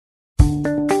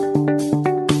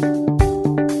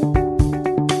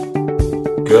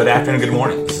Good afternoon, good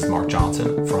morning. This is Mark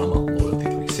Johnson from Loyalty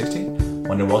 360. I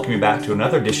want to welcome you back to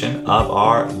another edition of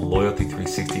our Loyalty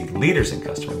 360 Leaders in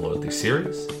Customer Loyalty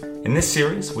series. In this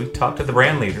series, we've talked to the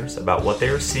brand leaders about what they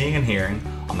are seeing and hearing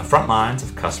on the front lines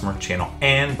of customer, channel,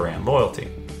 and brand loyalty.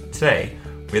 Today,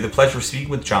 we have the pleasure of speaking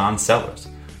with John Sellers,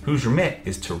 whose remit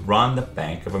is to run the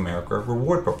Bank of America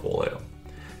reward portfolio.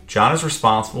 John is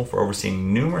responsible for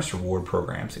overseeing numerous reward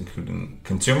programs, including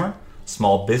consumer,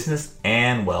 small business,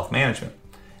 and wealth management,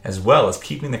 as well as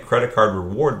keeping the credit card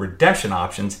reward redemption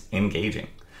options engaging.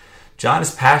 John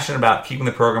is passionate about keeping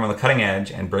the program on the cutting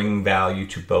edge and bringing value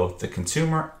to both the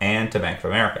consumer and to Bank of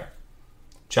America.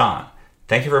 John,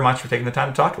 thank you very much for taking the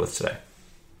time to talk to us today.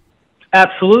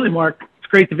 Absolutely, Mark. It's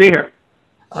great to be here.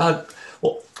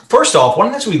 Well, first off, one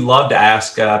of the things we love to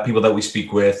ask people that we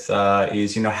speak with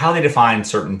is, how they define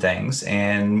certain things,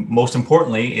 and most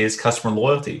importantly is customer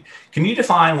loyalty. Can you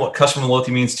define what customer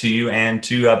loyalty means to you and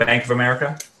to Bank of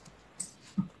America?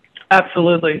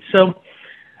 Absolutely. So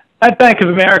at Bank of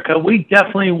America, we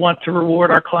definitely want to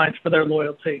reward our clients for their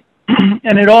loyalty.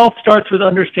 And it all starts with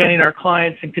understanding our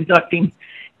clients and conducting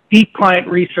deep client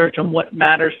research on what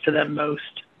matters to them most.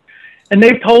 And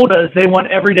they've told us they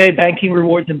want everyday banking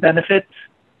rewards and benefits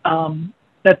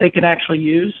that they can actually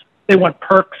use. They want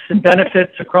perks and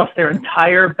benefits across their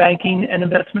entire banking and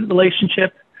investment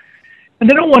relationship. And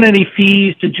they don't want any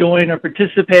fees to join or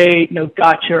participate, no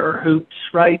gotcha or hoops,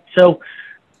 right? So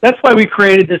that's why we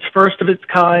created this first of its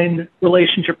kind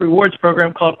relationship rewards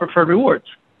program called Preferred Rewards.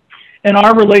 And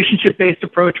our relationship-based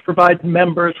approach provides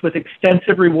members with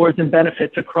extensive rewards and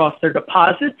benefits across their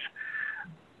deposits,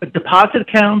 deposit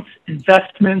accounts,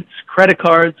 investments, credit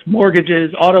cards,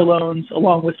 mortgages, auto loans,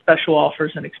 along with special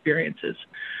offers and experiences.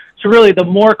 So really, the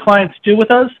more clients do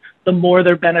with us, the more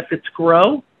their benefits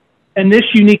grow. And this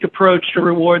unique approach to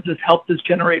rewards has helped us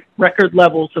generate record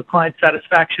levels of client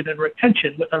satisfaction and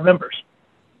retention with our members.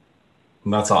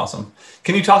 That's awesome.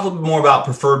 Can you talk a little bit more about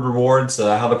Preferred Rewards,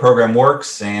 how the program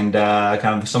works, and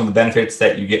kind of some of the benefits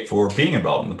that you get for being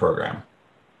involved in the program?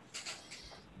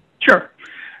 Sure.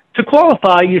 To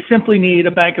qualify, you simply need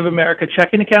a Bank of America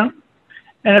checking account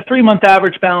and a 3-month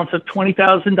average balance of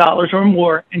 $20,000 or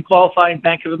more in qualifying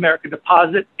Bank of America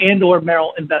deposit and or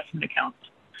Merrill investment accounts.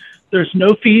 There's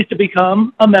no fees to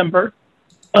become a member.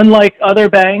 Unlike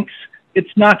other banks, it's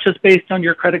not just based on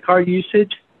your credit card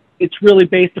usage. It's really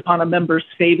based upon a member's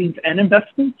savings and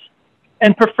investments.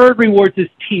 And Preferred Rewards is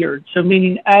tiered, so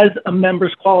meaning as a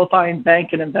member's qualifying bank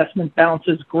and investment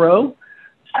balances grow,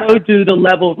 so do the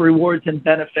level of rewards and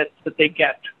benefits that they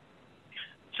get.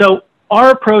 So our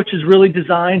approach is really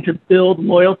designed to build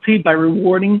loyalty by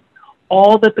rewarding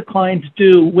all that the clients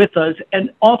do with us, and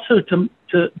also to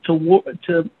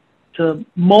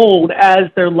mold as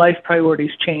their life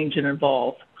priorities change and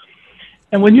evolve.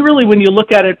 And when you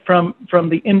look at it from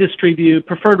the industry view,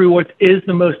 Preferred Rewards is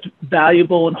the most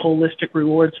valuable and holistic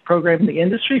rewards program in the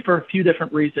industry for a few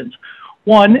different reasons.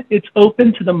 One, it's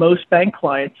open to the most bank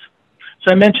clients.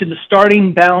 So I mentioned the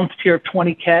starting balance tier of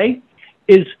 $20K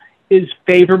is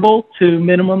favorable to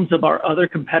minimums of our other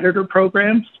competitor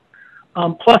programs.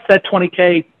 Plus that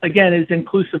 $20K, again, is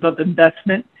inclusive of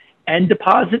investment and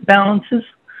deposit balances.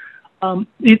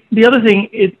 The other thing,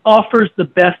 it offers the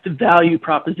best value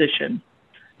proposition.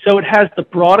 So it has the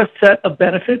broadest set of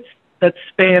benefits that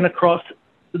span across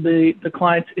the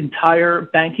client's entire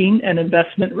banking and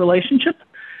investment relationship.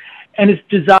 And it's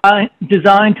designed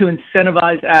to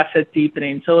incentivize asset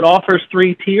deepening. So it offers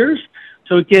 3 tiers.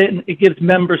 So again, it gives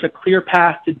members a clear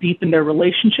path to deepen their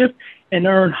relationship and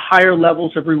earn higher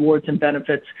levels of rewards and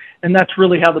benefits. And that's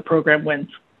really how the program wins.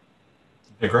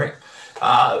 Okay, great.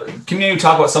 Can you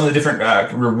talk about some of the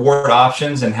different reward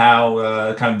options and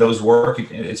how kind of those work,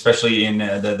 especially in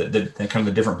the kind of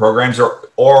the different programs, or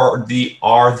are the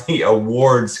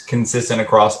awards consistent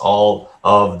across all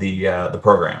of the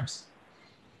programs?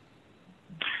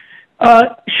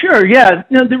 Sure. Yeah.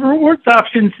 The rewards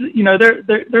options,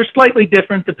 they're slightly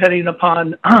different depending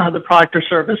upon the product or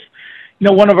service.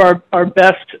 One of our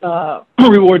best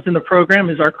rewards in the program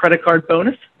is our credit card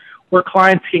bonus, where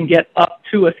clients can get up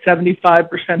to a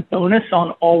 75% bonus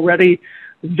on already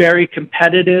very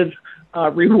competitive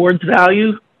rewards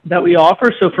value that we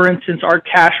offer. So for instance, our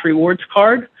cash rewards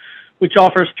card, which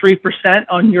offers 3%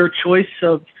 on your choice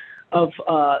of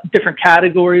different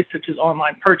categories such as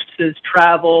online purchases,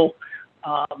 travel,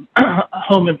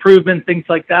 home improvement, things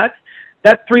like that.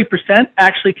 That 3%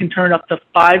 actually can turn up to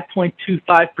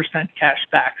 5.25% cash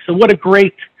back. So what a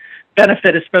great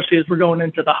benefit, especially as we're going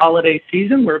into the holiday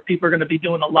season where people are going to be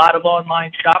doing a lot of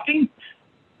online shopping.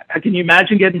 Can you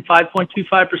imagine getting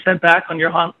 5.25% back on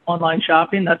your online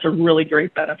shopping? That's a really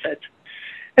great benefit.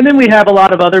 And then we have a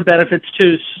lot of other benefits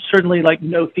too, certainly like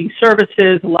no fee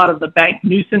services, a lot of the bank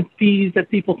nuisance fees that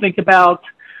people think about,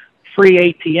 free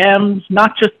ATMs,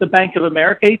 not just the Bank of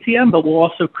America ATM, but we'll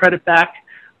also credit back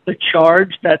the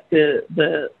charge that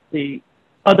the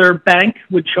other bank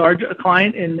would charge a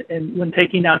client when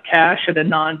taking out cash at a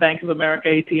non-Bank of America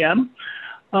ATM.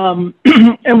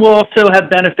 And we'll also have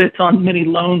benefits on many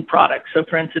loan products. So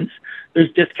for instance,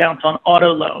 there's discounts on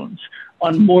auto loans,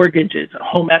 on mortgages,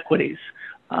 home equities.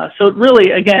 So it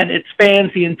really, again, it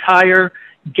spans the entire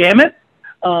gamut,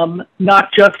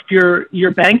 not just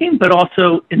your banking, but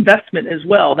also investment as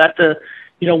well. That's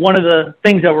one of the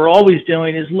things that we're always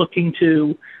doing is looking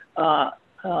to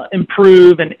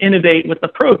improve and innovate with the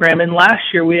program. And last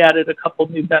year we added a couple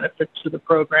new benefits to the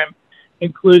program,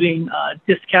 including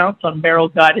discounts on Merrill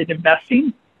guided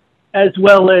investing, as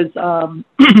well as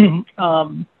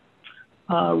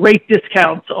rate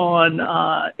discounts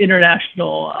on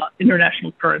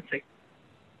international currency.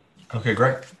 Okay,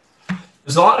 great.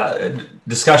 There's a lot of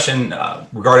discussion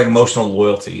regarding emotional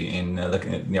loyalty in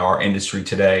our industry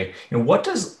today. What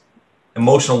does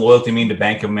emotional loyalty mean to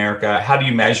Bank of America? How do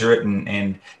you measure it,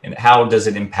 and how does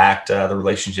it impact the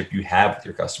relationship you have with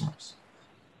your customers?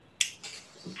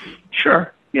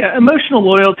 Sure. Yeah, emotional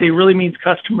loyalty really means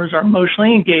customers are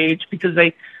emotionally engaged because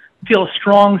they feel a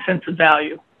strong sense of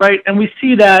value, right? And we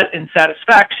see that in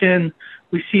satisfaction.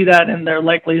 We see that in their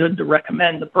likelihood to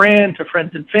recommend the brand to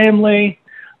friends and family.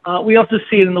 We also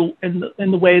see it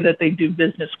in the way that they do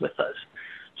business with us.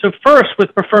 So first,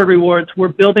 with Preferred Rewards, we're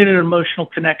building an emotional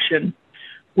connection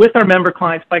with our member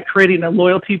clients by creating a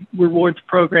loyalty rewards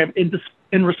program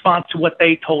in response to what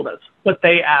they told us, what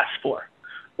they asked for.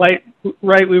 Right?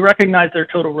 We recognize their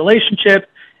total relationship.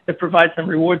 It provides them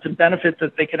rewards and benefits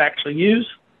that they can actually use.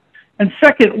 And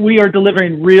second, we are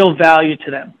delivering real value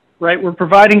to them, right? We're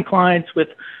providing clients with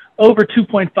over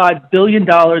 $2.5 billion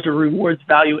of rewards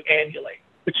value annually,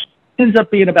 which ends up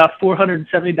being about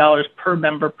 $470 per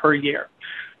member per year.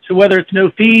 So whether it's no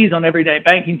fees on everyday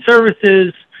banking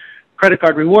services, credit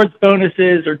card rewards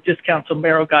bonuses, or discounts on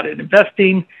Merrill guided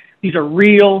investing, these are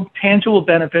real, tangible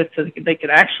benefits that they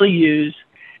can actually use.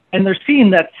 And they're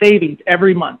seeing that savings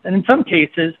every month. And in some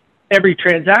cases, every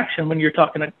transaction when you're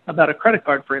talking about a credit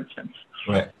card, for instance.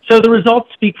 Right. So the results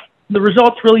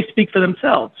really speak for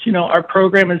themselves. Our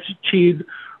program has achieved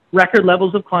record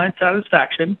levels of client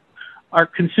satisfaction. Our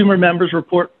consumer members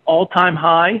report all-time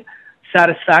high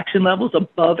satisfaction levels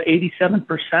above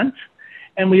 87%.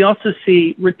 And we also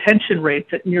see retention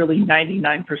rates at nearly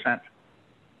 99%.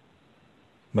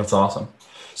 That's awesome.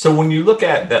 So when you look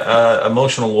at the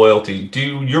emotional loyalty,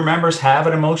 do your members have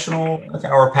an emotional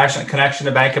or a passionate connection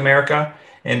to Bank of America?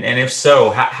 And if so,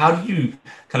 how do you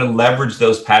kind of leverage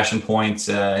those passion points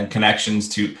and connections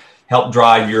to help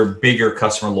drive your bigger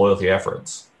customer loyalty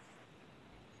efforts?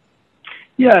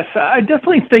 Yes, I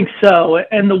definitely think so.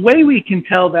 And the way we can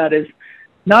tell that is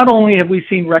not only have we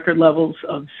seen record levels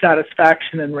of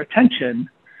satisfaction and retention,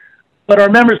 but our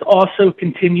members also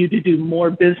continue to do more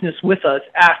business with us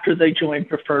after they join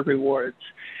Preferred Rewards.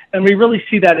 And we really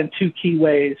see that in two key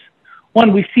ways.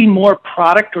 One, we see more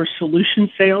product or solution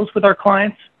sales with our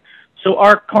clients. So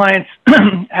our clients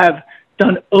have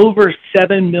done over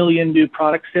 7 million new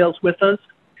product sales with us.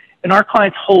 And our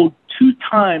clients hold 2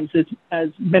 times as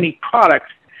many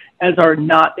products as our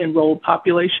not enrolled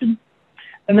population.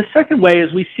 And the second way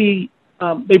is we see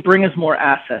they bring us more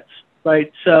assets, right?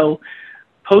 So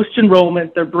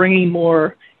post-enrollment, they're bringing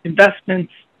more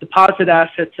investments, deposit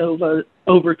assets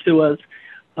over to us.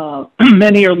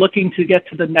 Many are looking to get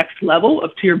to the next level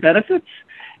of tier benefits,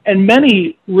 and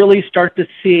many really start to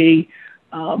see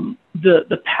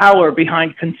the power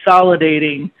behind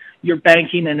consolidating your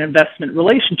banking and investment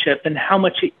relationship and how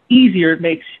much easier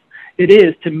it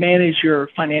is to manage your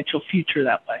financial future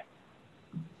that way.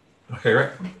 Okay, great.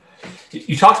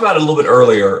 You talked about it a little bit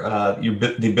earlier,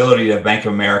 the ability of Bank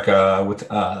of America with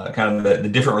kind of the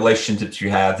different relationships you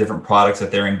have, different products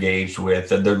that they're engaged with,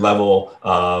 their level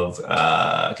of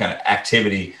kind of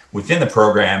activity within the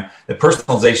program. The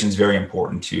personalization is very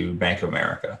important to Bank of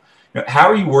America. How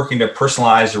are you working to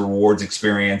personalize the rewards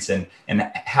experience, and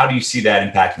how do you see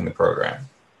that impacting the program?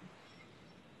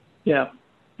 Yeah,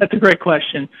 that's a great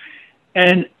question.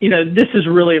 And, this is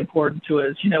really important to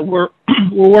us. We're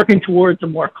working towards a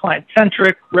more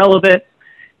client-centric, relevant,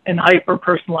 and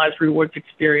hyper-personalized rewards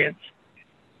experience.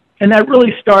 And that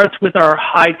really starts with our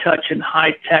high-touch and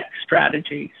high-tech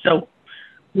strategy. So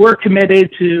we're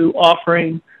committed to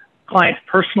offering clients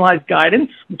personalized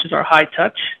guidance, which is our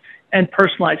high-touch, and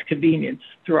personalized convenience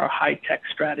through our high-tech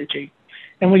strategy.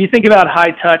 And when you think about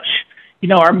high-touch,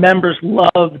 our members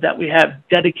love that we have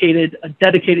a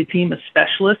dedicated team of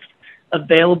specialists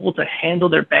available to handle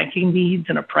their banking needs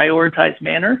in a prioritized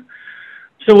manner.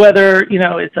 So whether,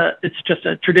 it's just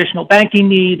a traditional banking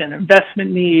need, an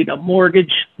investment need, a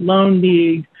mortgage loan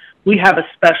need, we have a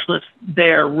specialist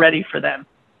there ready for them.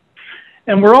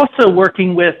 And we're also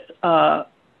working with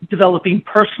developing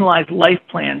personalized life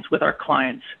plans with our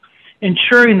clients,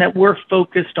 ensuring that we're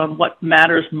focused on what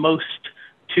matters most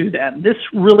to them. This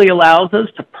really allows us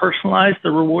to personalize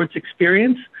the rewards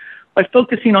experience by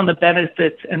focusing on the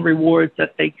benefits and rewards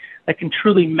that can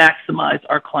truly maximize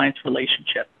our client's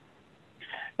relationship.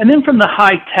 And then from the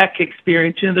high-tech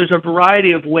experience, there's a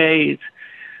variety of ways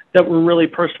that we're really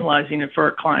personalizing it for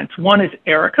our clients. One is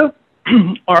Erica,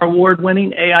 our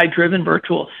award-winning AI-driven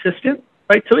virtual assistant,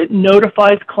 right? So it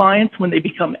notifies clients when they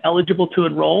become eligible to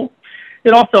enroll.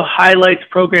 It also highlights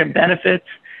program benefits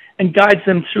and guides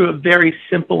them through a very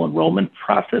simple enrollment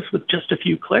process with just a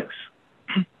few clicks.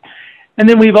 And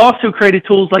then we've also created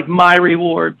tools like My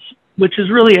Rewards, which is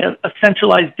really a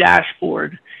centralized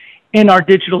dashboard in our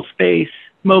digital space,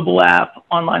 mobile app,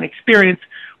 online experience,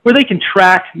 where they can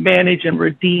track, manage, and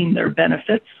redeem their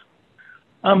benefits.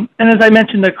 And as I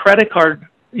mentioned, the credit card,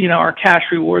 our cash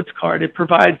rewards card, it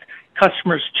provides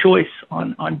customers choice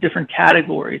on different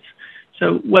categories.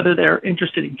 So whether they're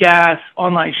interested in gas,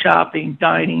 online shopping,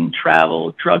 dining,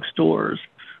 travel, drugstores,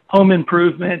 home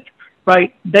improvement,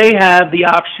 right? They have the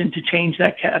option to change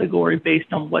that category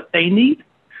based on what they need.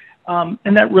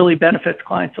 And that really benefits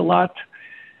clients a lot.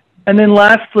 And then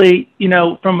lastly,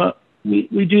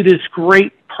 we do this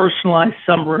great personalized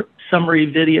summary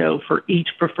video for each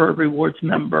Preferred Rewards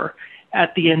member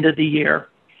at the end of the year.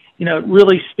 It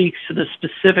really speaks to the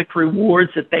specific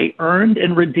rewards that they earned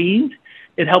and redeemed.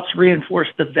 It helps reinforce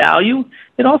the value.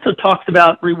 It also talks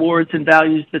about rewards and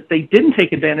values that they didn't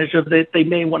take advantage of that they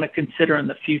may want to consider in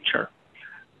the future.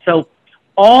 So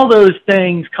all those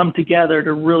things come together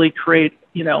to really create,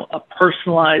 a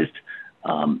personalized,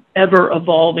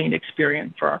 ever-evolving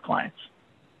experience for our clients.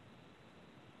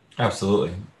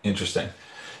 Absolutely. Interesting.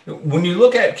 When you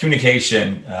look at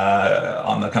communication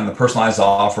on the kind of the personalized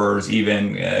offers,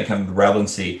 even kind of the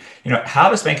relevancy, how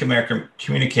does Bank of America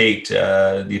communicate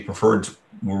the Preferred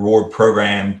Reward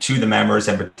program to the members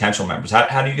and potential members?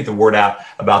 How do you get the word out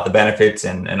about the benefits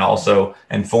and also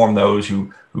inform those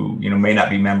who may not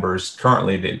be members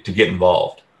currently to get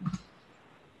involved?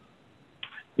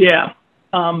 Yeah,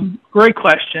 great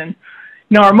question.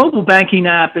 Our mobile banking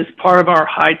app is part of our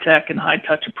high-tech and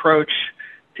high-touch approach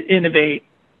to innovate,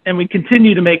 and we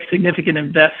continue to make significant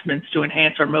investments to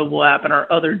enhance our mobile app and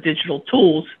our other digital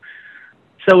tools,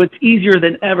 so it's easier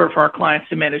than ever for our clients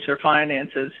to manage their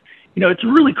finances. It's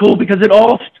really cool because it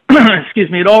all,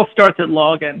 it all starts at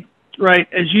login, right?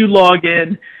 As you log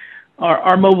in,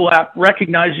 our mobile app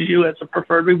recognizes you as a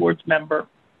Preferred Rewards member,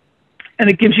 and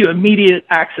it gives you immediate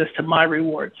access to My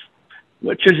Rewards,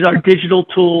 which is our digital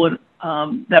tool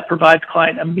that provides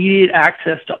client immediate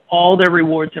access to all their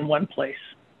rewards in one place.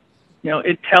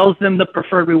 It tells them the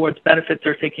Preferred Rewards benefits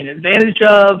they're taking advantage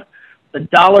of, the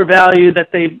dollar value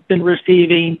that they've been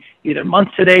receiving, either month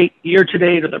to date, year to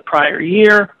date, or the prior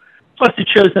year. Plus, it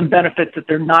shows them benefits that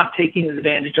they're not taking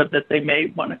advantage of that they may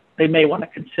want to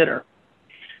consider.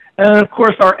 And of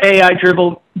course, our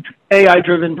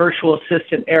AI-driven virtual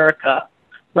assistant, Erica,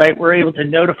 right? We're able to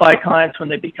notify clients when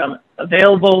they become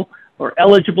available or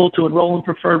eligible to enroll in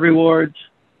Preferred Rewards.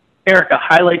 Erica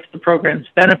highlights the program's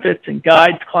benefits and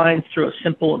guides clients through a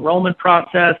simple enrollment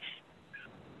process.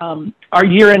 Our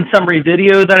year-end summary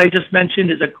video that I just mentioned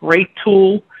is a great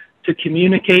tool to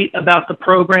communicate about the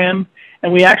program.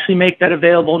 And we actually make that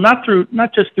available not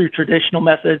just through traditional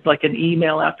methods like an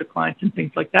email out to clients and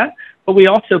things like that, but we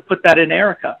also put that in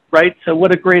Erica, right? So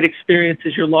what a great experience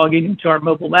as you're logging into our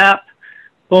mobile app.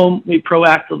 Boom, we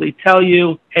proactively tell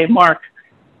you, hey, Mark,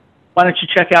 why don't you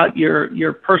check out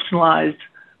your personalized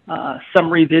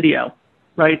summary video,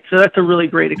 right? So that's a really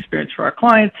great experience for our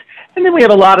clients. And then we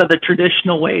have a lot of the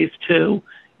traditional ways too,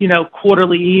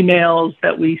 quarterly emails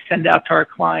that we send out to our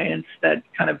clients that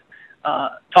kind of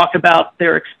talk about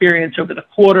their experience over the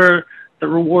quarter, the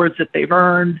rewards that they've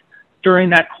earned during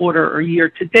that quarter or year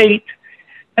to date.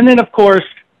 And then, of course,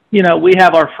 we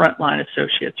have our frontline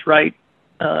associates, right?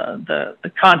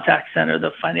 The contact center,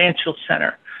 the financial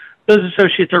center. Those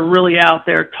associates are really out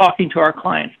there talking to our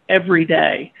clients every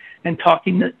day and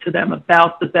talking to them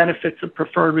about the benefits of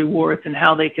Preferred Rewards and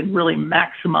how they can really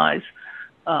maximize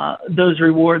those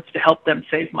rewards to help them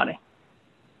save money.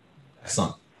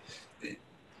 Excellent.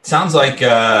 Sounds like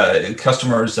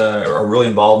customers are really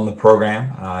involved in the program.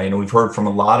 We've heard from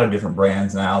a lot of different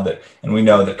brands now and we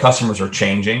know that customers are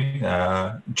changing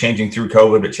through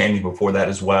COVID, but changing before that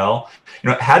as well.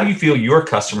 How do you feel your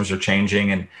customers are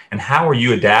changing, and how are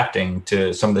you adapting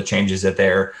to some of the changes that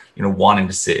they're, wanting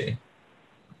to see?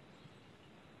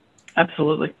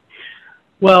 Absolutely.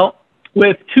 Well,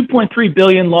 with 2.3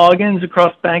 billion logins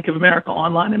across Bank of America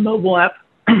online and mobile app,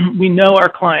 we know our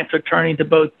clients are turning to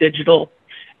both digital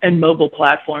and mobile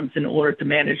platforms in order to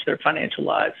manage their financial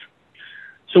lives.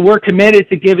 So we're committed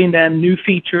to giving them new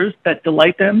features that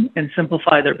delight them and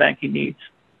simplify their banking needs.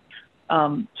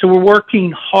 So we're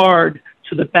working hard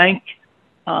so the bank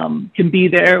can be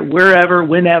there wherever,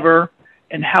 whenever,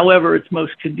 and however it's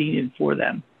most convenient for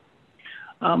them.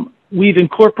 We've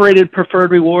incorporated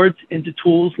Preferred Rewards into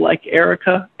tools like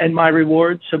Erica and My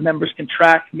Rewards so members can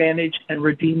track, manage, and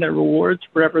redeem their rewards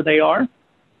wherever they are.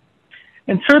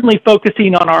 And certainly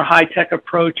focusing on our high-tech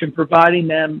approach and providing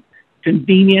them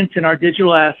convenience in our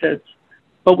digital assets,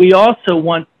 but we also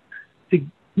want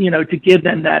to give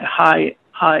them that high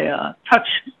touch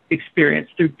experience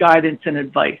through guidance and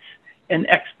advice and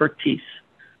expertise.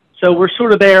 So we're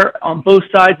sort of there on both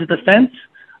sides of the fence,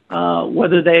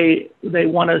 whether they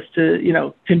want us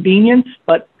to, convenience,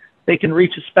 but they can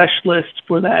reach a specialist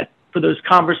for those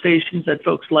conversations that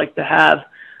folks like to have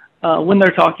when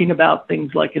they're talking about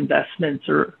things like investments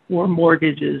or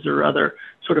mortgages or other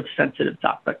sort of sensitive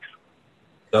topics.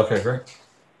 Okay, great.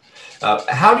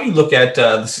 How do you look at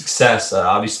the success,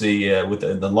 obviously, with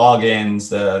the logins,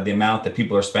 the amount that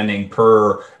people are spending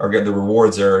or get the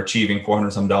rewards they're achieving,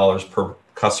 $400 some per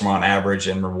customer on average,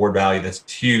 and reward value that's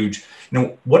huge.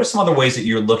 What are some other ways that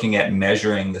you're looking at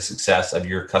measuring the success of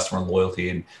your customer loyalty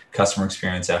and customer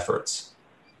experience efforts?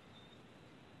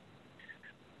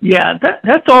 Yeah,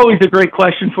 that's always a great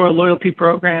question for a loyalty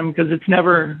program because it's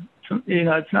never,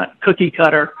 it's not cookie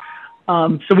cutter.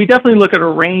 So we definitely look at a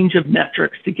range of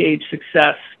metrics to gauge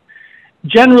success.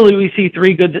 Generally, we see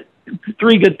three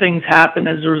good things happen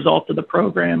as a result of the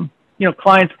program.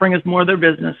 Clients bring us more of their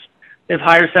business, they have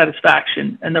higher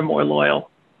satisfaction, and they're more loyal.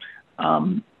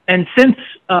 And since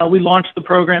we launched the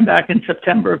program back in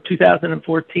September of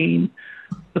 2014,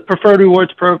 the Preferred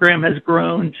Rewards program has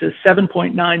grown to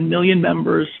 7.9 million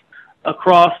members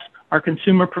across our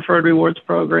Consumer Preferred Rewards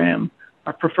program,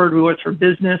 our Preferred Rewards for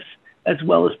Business, as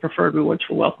well as Preferred Rewards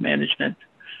for Wealth Management.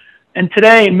 And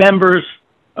today, members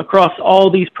across all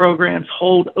these programs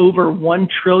hold over $1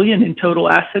 trillion in total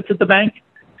assets at the bank.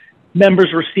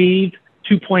 Members receive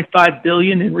 $2.5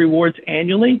 billion in rewards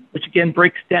annually, which again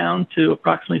breaks down to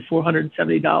approximately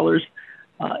 $470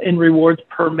 in rewards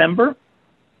per member.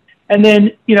 And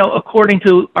then, according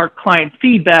to our client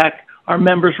feedback, our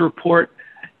members report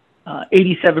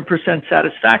 87%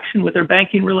 satisfaction with their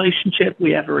banking relationship.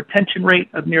 We have a retention rate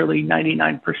of nearly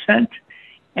 99%,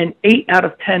 and 8 out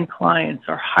of 10 clients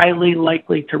are highly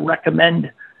likely to recommend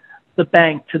the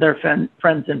bank to their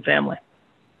friends and family.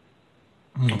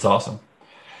 That's awesome.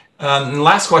 The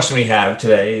last question we have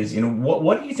today is,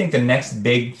 what do you think the next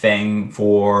big thing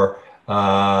for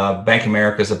Bank of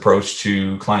America's approach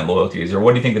to client loyalty is, or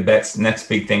what do you think the next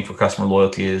big thing for customer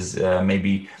loyalty is,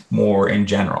 maybe more in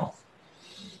general?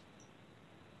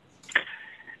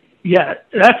 Yeah,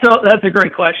 that's a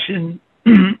great question.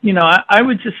 I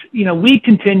would just, we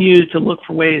continue to look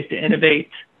for ways to innovate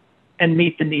and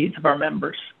meet the needs of our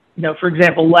members. For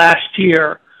example, last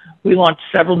year, we launched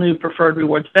several new Preferred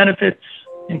Rewards benefits,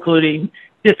 including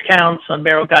discounts on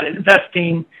Merrill Guided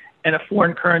Investing and a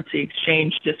foreign currency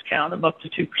exchange discount of up to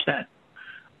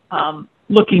 2%.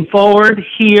 Looking forward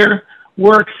here,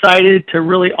 we're excited to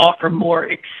really offer more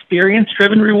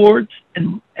experience-driven rewards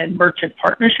and merchant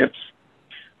partnerships.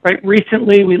 Right.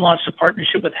 Recently, we launched a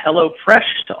partnership with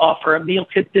HelloFresh to offer a meal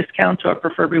kit discount to our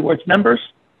Preferred Rewards members.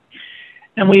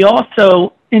 And we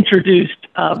also introduced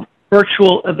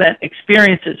virtual event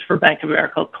experiences for Bank of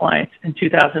America clients in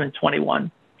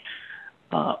 2020.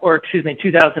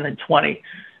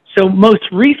 So most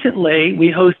recently,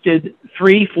 we hosted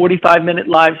 3 45-minute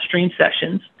live stream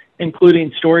sessions,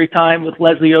 including story time with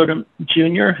Leslie Odom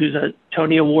Jr., who's a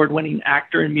Tony Award-winning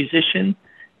actor and musician,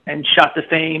 and shot to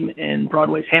fame in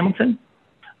Broadway's Hamilton,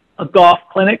 a golf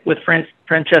clinic with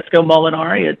Francesco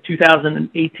Molinari, a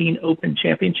 2018 Open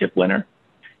Championship winner,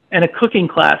 and a cooking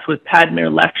class with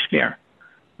Padmir Lakshmir,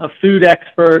 a food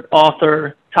expert,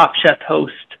 author, Top Chef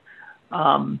host.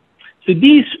 So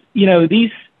these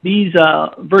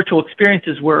virtual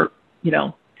experiences were,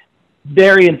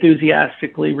 very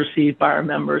enthusiastically received by our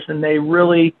members, and they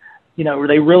really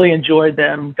enjoyed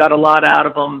them, got a lot out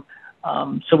of them.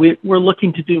 So we're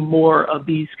looking to do more of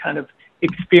these kind of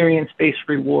experience-based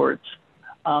rewards.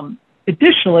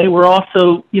 Additionally, we're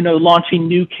also, launching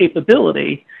new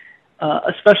capability,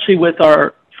 especially with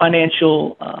our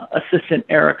financial assistant,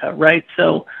 Erica, right?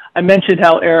 So I mentioned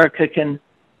how Erica can,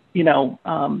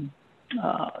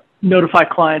 notify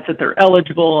clients that they're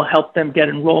eligible, help them get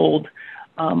enrolled.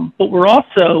 But we're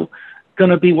also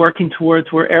going to be working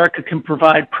towards where Erica can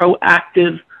provide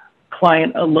proactive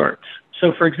client alerts.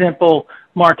 So for example,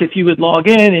 Mark, if you would log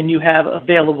in and you have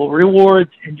available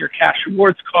rewards in your cash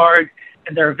rewards card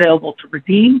and they're available to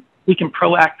redeem, we can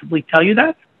proactively tell you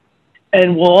that.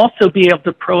 And we'll also be able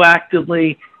to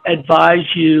proactively advise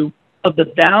you of the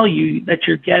value that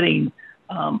you're getting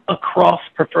across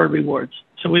Preferred Rewards.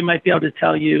 So we might be able to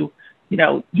tell you,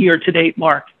 year to date,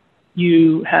 Mark,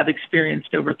 you have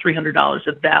experienced over $300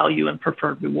 of value in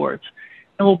Preferred Rewards.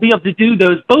 And we'll be able to do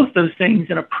both those things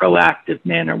in a proactive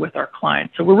manner with our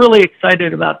clients. So we're really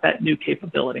excited about that new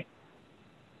capability.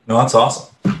 No, that's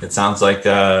awesome. It sounds like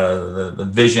the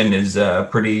vision is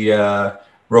pretty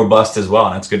robust as well,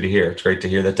 and that's good to hear. It's great to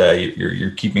hear that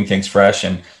you're keeping things fresh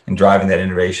and driving that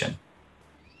innovation.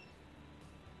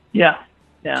 Yeah,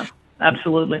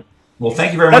 absolutely. Well,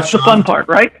 thank you very much. That's the fun part,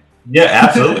 right? Yeah,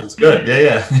 absolutely. It's good.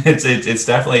 Yeah. It's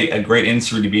definitely a great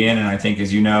industry to be in, and I think,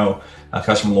 as you know,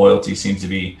 customer loyalty seems to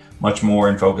be much more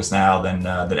in focus now than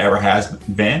ever has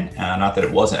been. Not that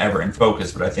it wasn't ever in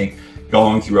focus, but I think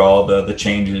going through all the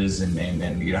changes and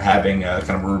having a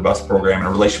kind of a robust program and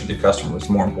a relationship with your customer is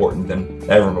more important than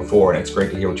ever before. And it's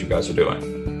great to hear what you guys are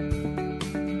doing.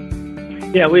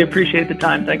 Yeah, we appreciate the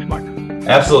time. Thanks, Mark.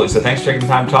 Absolutely. So thanks for taking the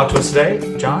time to talk to us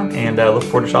today, John, and look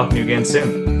forward to talking to you again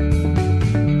soon.